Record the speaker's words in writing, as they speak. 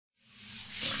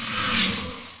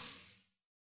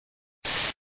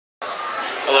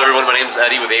name's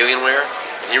Eddie with Alienware,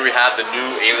 and here we have the new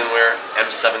Alienware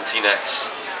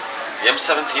M17X. The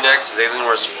M17X is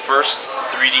Alienware's first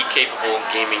 3D capable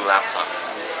gaming laptop.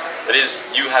 That is,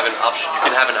 you can have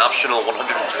an optional 120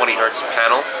 Hz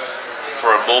panel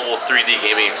for a mobile 3D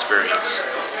gaming experience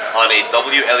on a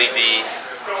WLED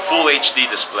Full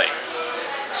HD display.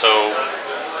 So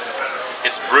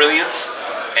it's brilliant,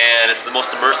 and it's the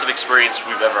most immersive experience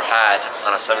we've ever had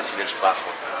on a 17-inch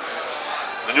platform.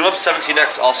 The new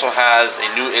M17X also has a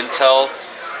new Intel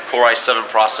Core i7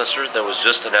 processor that was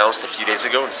just announced a few days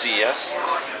ago in CES,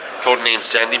 codenamed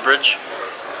Sandy Bridge.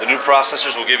 The new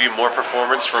processors will give you more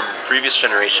performance from previous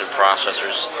generation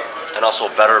processors and also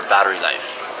better battery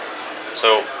life.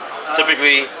 So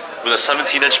typically with a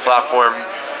 17-inch platform,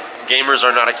 gamers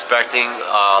are not expecting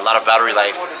a lot of battery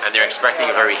life, and they're expecting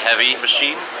a very heavy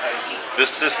machine. This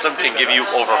system can give you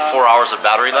over 4 hours of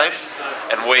battery life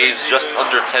and weighs just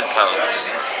under 10 pounds.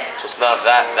 So it's not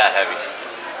that heavy.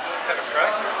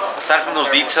 Aside from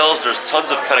those details, there's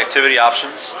tons of connectivity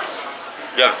options.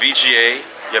 You have VGA,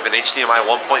 you have an HDMI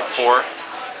 1.4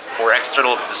 for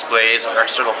external displays or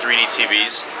external 3D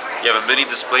TVs. You have a mini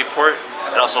display port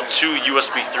and also 2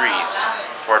 USB 3s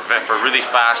for really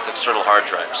fast external hard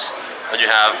drives. And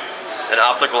you have an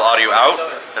optical audio out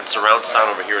and surround sound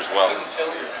over here as well.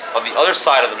 On the other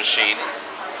side of the machine,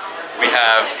 we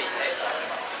have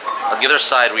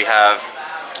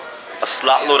a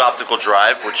slot load optical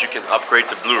drive, which you can upgrade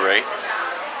to Blu-ray,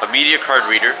 a media card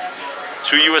reader,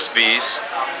 2 USBs,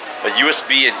 a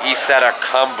USB and eSATA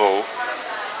combo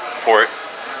port,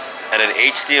 and an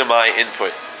HDMI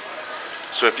input.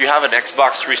 So if you have an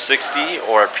Xbox 360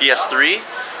 or a PS3,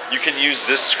 you can use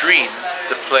this screen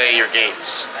to play your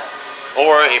games.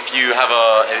 Or if you have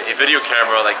a video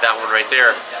camera like that one right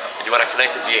there, and you want to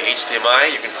connect it via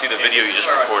HDMI, you can see the video you just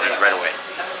recorded right away.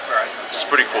 It's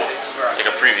pretty cool, like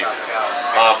a preview.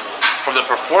 From the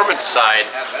performance side,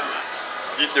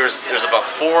 there's about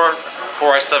 4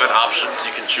 Core i7 options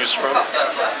you can choose from.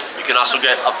 You can also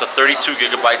get up to 32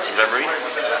 gigabytes of memory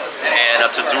and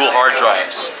up to dual hard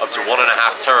drives, up to 1.5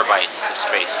 terabytes of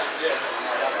space.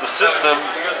 The system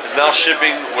is now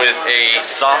shipping with a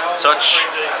soft touch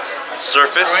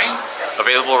surface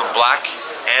available in black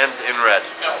and in red.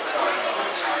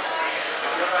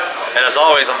 And as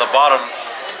always, on the bottom,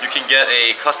 you can get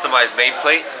a customized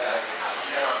nameplate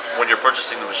when you're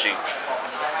purchasing the machine.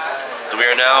 And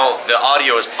the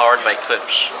audio is powered by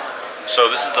Klipsch. So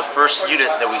this is the first unit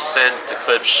that we send to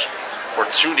Klipsch for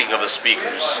tuning of the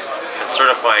speakers and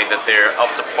certifying that they're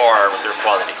up to par with their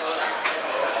quality.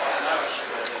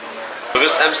 So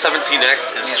this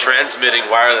M17X is transmitting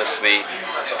wirelessly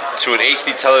to an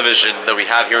HD television that we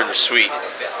have here in the suite.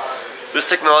 This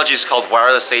technology is called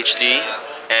Wireless HD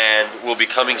and will be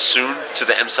coming soon to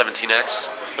the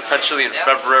M17X, potentially in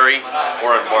February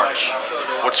or in March.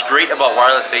 What's great about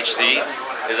Wireless HD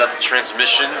is that the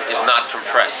transmission is not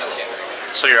compressed.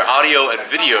 So your audio and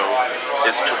video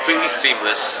is completely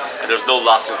seamless and there's no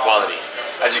loss in quality.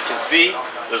 As you can see,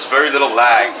 there's very little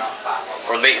lag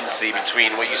or latency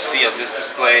between what you see on this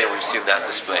display and what you see on that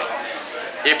display.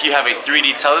 If you have a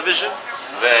 3D television,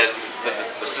 then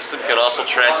the system can also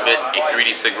transmit a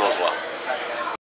 3D signal as well.